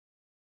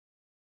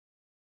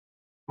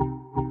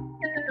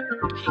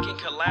He can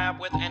collab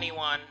with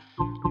anyone.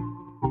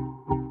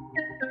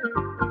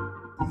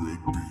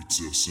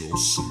 BEATZ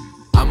SLC.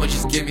 I'ma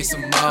just give me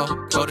some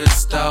more, go to the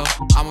stove,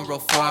 I'ma roll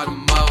for all the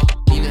mo.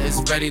 Nina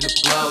is ready to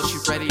blow, she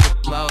ready to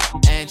blow,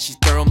 and she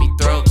throw me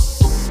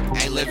throats.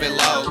 Ain't living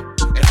low,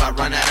 if I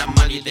run out of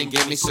money then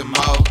give me some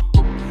more.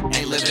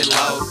 Ain't living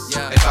low,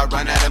 if I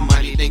run out of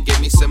money then give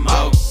me some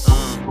more.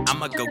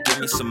 I'ma go get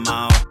me some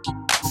more,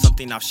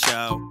 something off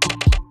show.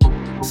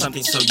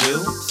 Something so you,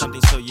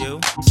 something so you,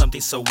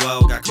 something so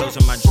whoa. Got clothes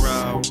in my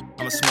drawer,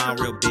 I'ma smile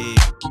real big.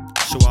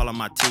 Show all of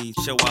my teeth,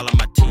 show all of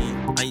my teeth.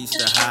 I used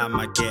to hide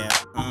my gap,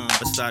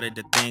 but started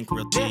to think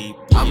real deep.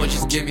 I'ma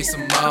just give me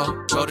some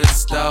more, go to the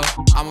stove,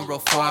 I'ma roll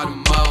for all the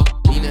mo.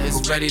 Nina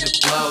is ready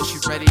to blow, she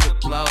ready to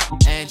blow,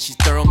 and she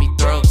throw me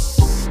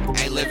throats.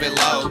 Ain't living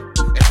low,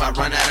 if I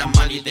run out of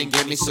money then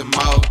give me some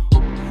more.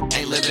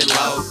 Ain't living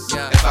low,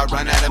 if I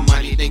run out of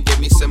money then give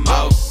me some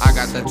more. I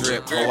got the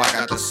drip, oh I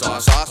got the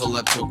sauce. Pull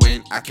up to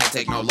win, I can't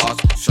take no loss.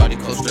 Shorty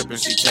close stripping,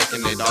 she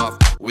taking it off.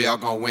 We all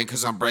gon' win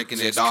cause I'm breaking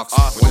it off.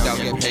 When y'all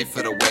get paid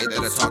for the way that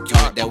I talk, you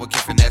and that with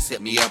finesse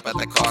hit me up at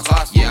the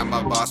cost. Yeah, I'm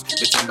a boss,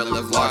 bitch I'ma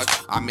live large.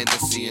 I'm in the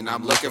sea and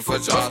I'm looking for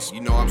jaws.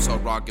 You know I'm so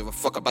raw, give a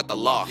fuck about the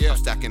law. I'm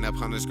stacking up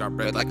hundreds, got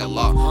bread like a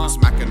law. I'm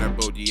smacking her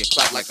booty, it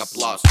clap like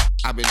applause.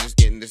 I've been just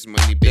getting this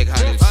money, big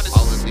hundreds.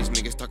 All of these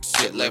niggas talk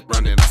shit, left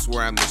running. I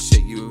swear I'm the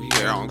shit you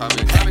hear on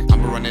coming.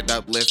 I'ma run it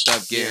up, lift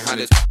up, get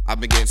hundreds. I've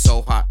been getting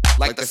so hot,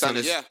 like the sun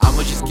is.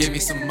 I'ma just give me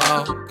some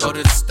more, go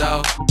to the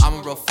stove,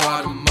 I'ma roll for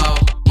all the mo.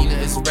 Nina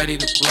is ready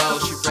to blow,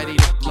 she ready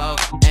to blow,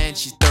 and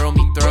she throw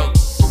me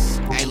throats.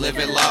 Ain't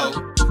living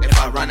low, if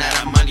I run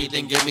out of money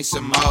then give me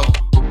some more.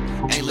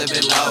 Ain't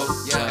living low,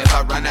 if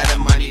I run out of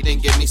money then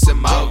give me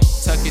some more.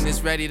 Tucking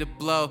is ready to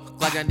blow,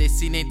 Glock on this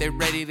scene, ain't they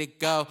ready to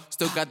go.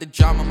 Still got the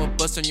drama, I'ma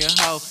bust on your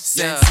hoe.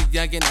 Since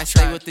youngin', I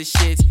stay with the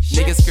shits.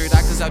 Niggas scared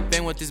out cause I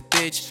been with this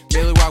bitch.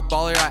 Really rock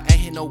baller, I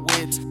ain't hit no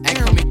whips. Ain't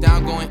coming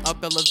down, going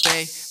up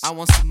elevate. I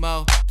want some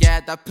more, yeah,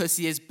 that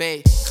pussy is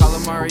bait.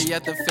 Calamari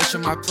at the fish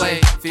on my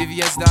plate.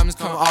 VVS diamonds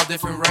come all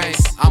different rays.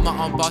 I'm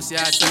my own boss,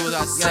 yeah, I do what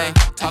I say.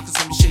 Talking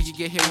some shit, you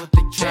get hit with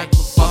the K.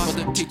 Fuck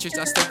with the teachers,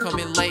 I still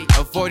coming late.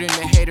 Avoiding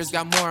the haters,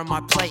 got more on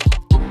my plate.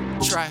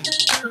 Try,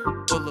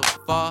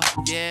 Boulevard,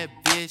 yeah,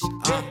 bitch,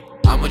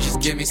 I'ma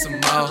just give me some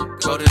more,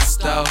 go to the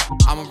stove,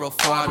 I'ma roll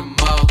for all the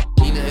mo.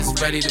 Nina is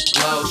ready to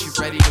blow, she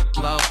ready to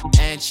blow,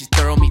 and she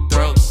throw me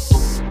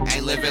throats.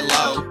 Ain't living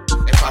low,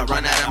 if I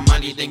run out of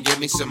money then give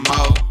me some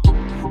more.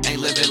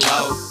 Ain't living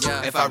low,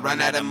 if I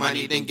run out of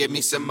money then give me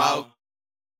some more.